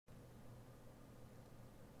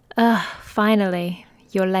Ugh, finally.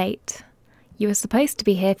 You're late. You were supposed to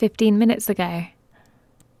be here 15 minutes ago.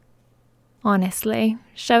 Honestly,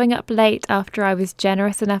 showing up late after I was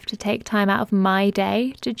generous enough to take time out of my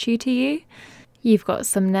day to tutor you? You've got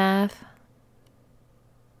some nerve.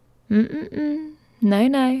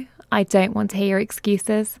 No, I don't want to hear your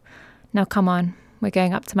excuses. Now come on, we're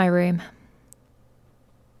going up to my room.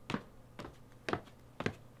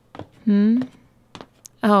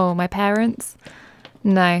 Oh, my parents?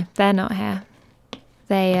 No, they're not here.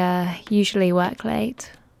 They usually work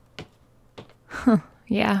late.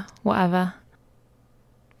 Yeah, whatever.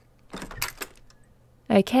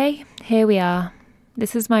 Okay, here we are.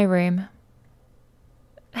 This is my room.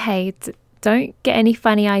 Hey, don't get any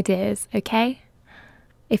funny ideas, okay?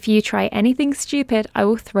 If you try anything stupid, I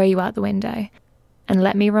will throw you out the window. And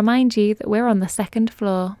let me remind you that we're on the 2nd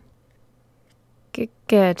floor.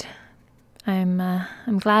 Good.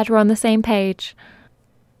 I'm glad we're on the same page.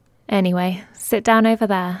 Anyway, sit down over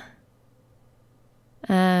there.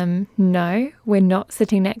 No, we're not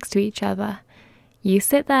sitting next to each other. You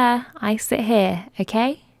sit there, I sit here,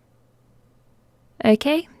 okay?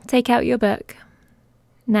 Okay, take out your book.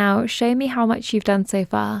 Now, show me how much you've done so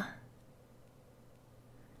far.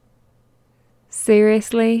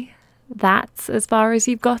 Seriously? That's as far as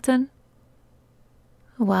you've gotten?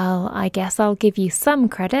 Well, I guess I'll give you some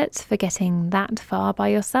credit for getting that far by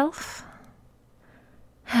yourself.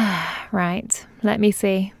 Right, let me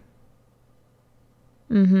see.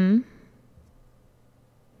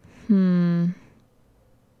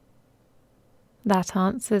 That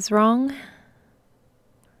answer's wrong.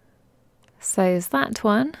 So's that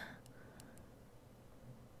one.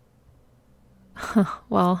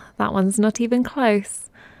 Well, that one's not even close.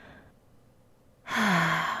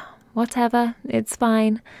 Whatever, it's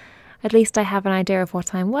fine. At least I have an idea of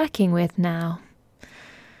what I'm working with now.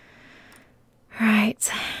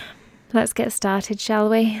 Right, let's get started, shall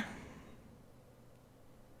we?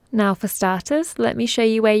 Now for starters, let me show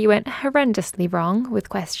you where you went horrendously wrong with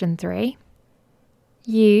question 3.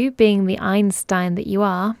 You, being the Einstein that you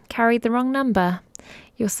are, carried the wrong number.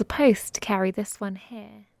 You're supposed to carry this one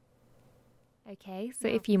here. Okay, so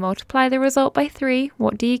if you multiply the result by 3,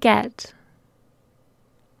 what do you get?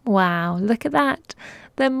 Wow, look at that.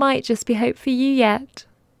 There might just be hope for you yet.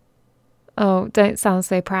 Oh, don't sound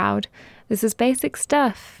so proud. This is basic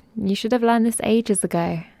stuff. You should have learned this ages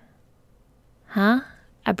ago. Huh?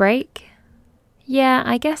 A break? Yeah,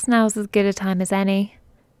 I guess now's as good a time as any.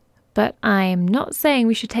 But I'm not saying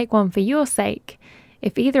we should take one for your sake.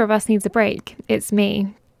 If either of us needs a break, it's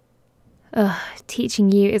me. Ugh,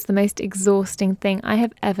 teaching you is the most exhausting thing I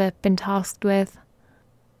have ever been tasked with.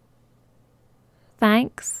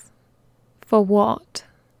 Thanks? For what?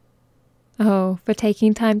 Oh, for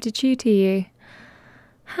taking time to tutor you.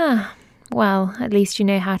 Huh, well, at least you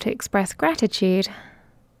know how to express gratitude.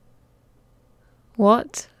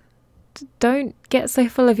 What? Don't get so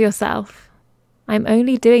full of yourself. I'm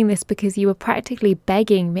only doing this because you were practically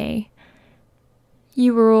begging me.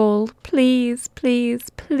 You were all, please, please,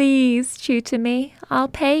 please tutor me. I'll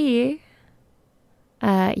pay you.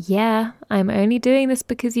 Yeah, I'm only doing this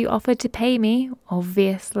because you offered to pay me,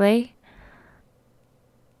 obviously.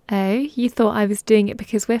 Oh, you thought I was doing it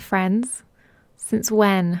because we're friends? Since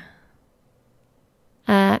when?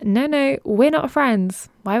 No, we're not friends.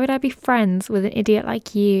 Why would I be friends with an idiot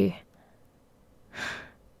like you?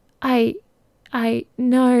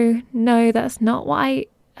 No, that's not what I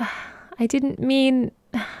didn't mean.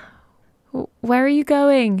 Where are you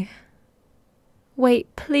going?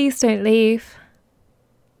 Wait, please don't leave.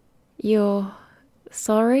 You're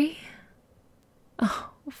sorry? Oh,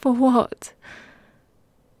 for what?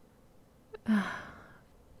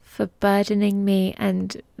 For burdening me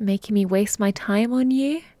and making me waste my time on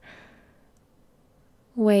you?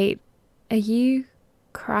 Wait, are you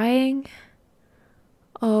crying?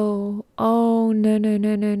 Oh, no.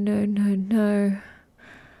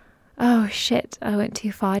 Oh shit, I went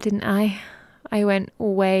too far, didn't I? I went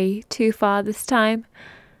way too far this time.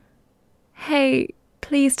 Hey,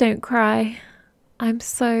 please don't cry. I'm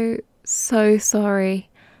so sorry.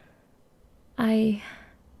 I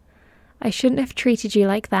shouldn't have treated you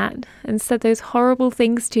like that and said those horrible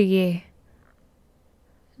things to you.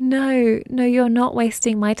 No, you're not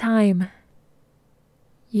wasting my time.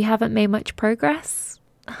 You haven't made much progress?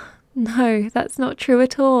 No, that's not true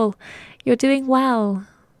at all. You're doing well.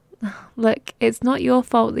 Look, it's not your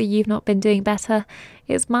fault that you've not been doing better.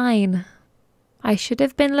 It's mine. I should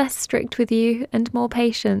have been less strict with you and more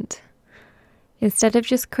patient. Instead of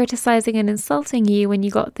just criticizing and insulting you when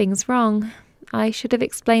you got things wrong, I should have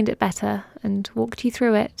explained it better and walked you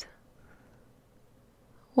through it.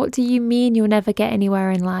 What do you mean you'll never get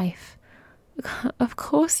anywhere in life? Of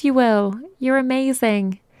course you will. You're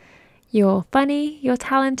amazing. You're funny, you're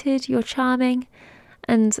talented, you're charming,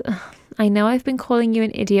 and I know I've been calling you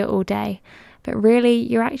an idiot all day, but really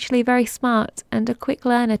you're actually very smart and a quick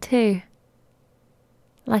learner too.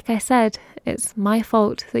 Like I said, it's my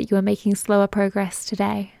fault that you are making slower progress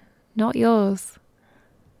today, not yours.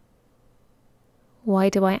 Why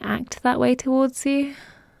do I act that way towards you?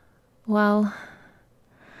 Well,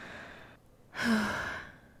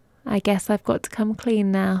 I guess I've got to come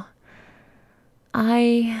clean now.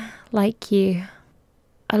 I like you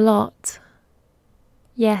a lot.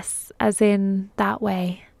 Yes, as in that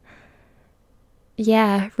way.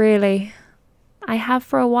 Yeah, really. I have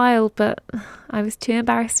for a while, but I was too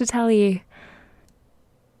embarrassed to tell you.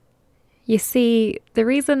 You see, the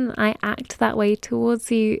reason I act that way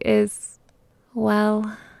towards you is,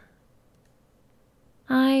 well,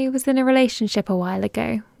 I was in a relationship a while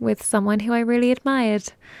ago with someone who I really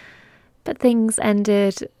admired, but things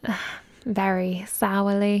ended very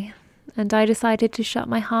sourly, and I decided to shut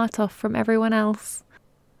my heart off from everyone else.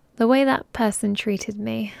 The way that person treated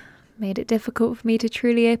me made it difficult for me to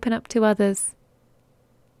truly open up to others.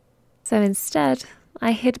 So instead,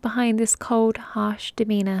 I hid behind this cold, harsh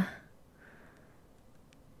demeanour.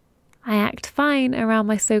 I act fine around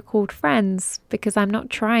my so-called friends because I'm not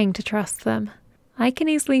trying to trust them. I can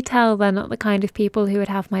easily tell they're not the kind of people who would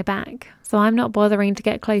have my back, so I'm not bothering to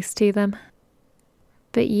get close to them.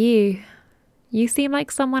 But you seem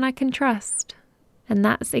like someone I can trust, and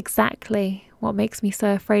that's exactly what makes me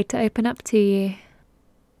so afraid to open up to you.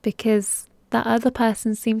 Because that other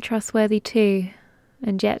person seemed trustworthy too,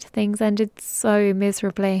 and yet things ended so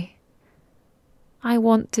miserably. I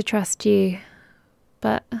want to trust you,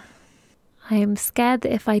 but I am scared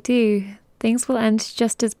that if I do, things will end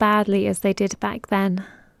just as badly as they did back then.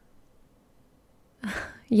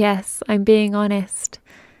 Yes, I'm being honest.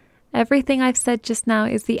 Everything I've said just now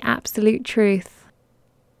is the absolute truth.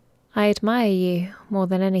 I admire you more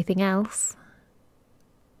than anything else.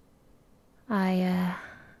 I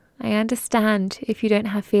understand if you don't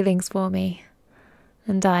have feelings for me,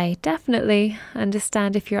 and I definitely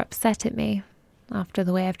understand if you're upset at me after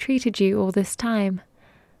the way I've treated you all this time.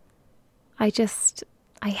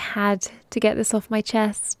 I had to get this off my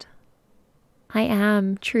chest. I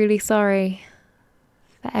am truly sorry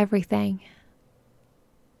for everything.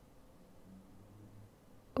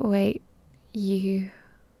 Wait,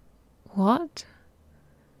 what?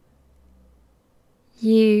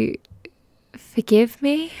 You forgive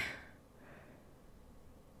me?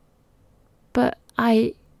 But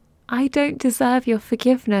I don't deserve your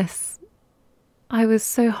forgiveness. I was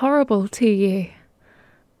so horrible to you.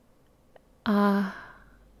 Are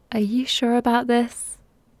you sure about this?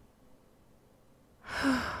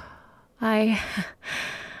 I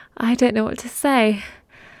don't know what to say.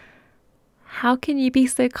 How can you be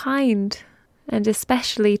so kind, and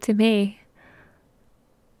especially to me?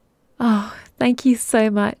 Oh, thank you so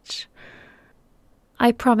much.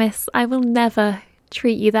 I promise I will never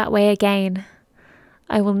treat you that way again.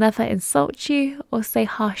 I will never insult you or say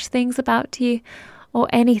harsh things about you or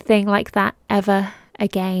anything like that ever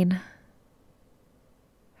again.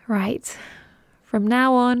 Right. From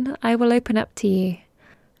now on, I will open up to you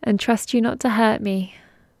and trust you not to hurt me.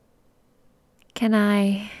 Can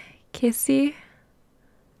I kiss you?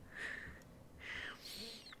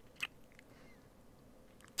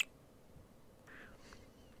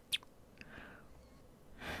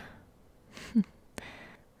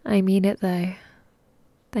 I mean it though.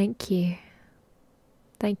 Thank you.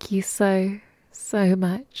 Thank you so, so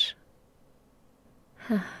much.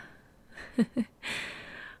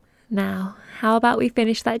 Now, how about we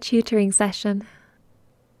finish that tutoring session?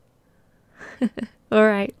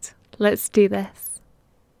 Alright, let's do this.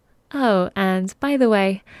 Oh, and by the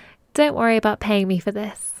way, don't worry about paying me for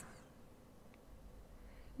this.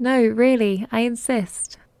 No, really, I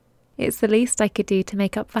insist. It's the least I could do to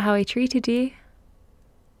make up for how I treated you.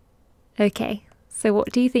 Okay, so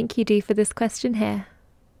what do you think you do for this question here?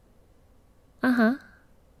 Uh-huh.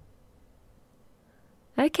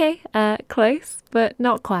 Okay, close, but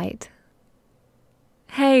not quite.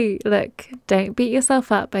 Hey, look, don't beat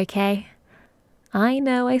yourself up, okay? I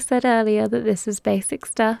know I said earlier that this is basic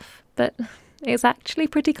stuff, but it's actually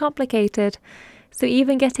pretty complicated, so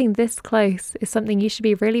even getting this close is something you should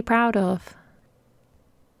be really proud of.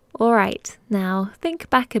 Alright, now think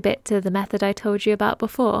back a bit to the method I told you about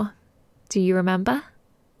before. Do you remember?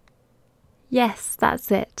 Yes,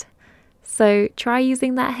 that's it. So try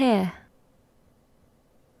using that here.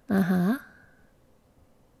 Uh-huh.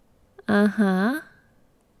 Uh-huh.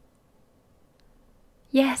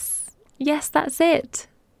 Yes, that's it.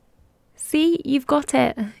 See, you've got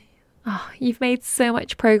it. Oh, you've made so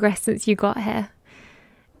much progress since you got here.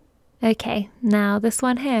 Okay, now this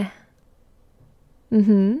one here.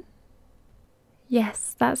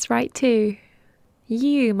 Yes, that's right too.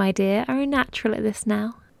 You, my dear, are a natural at this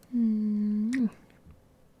now.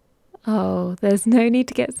 Oh, there's no need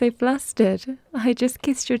to get so flustered. I just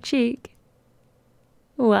kissed your cheek.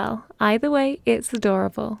 Well, either way, it's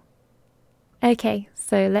adorable. Okay,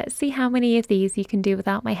 so let's see how many of these you can do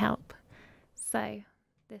without my help. So,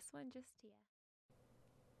 this one just here.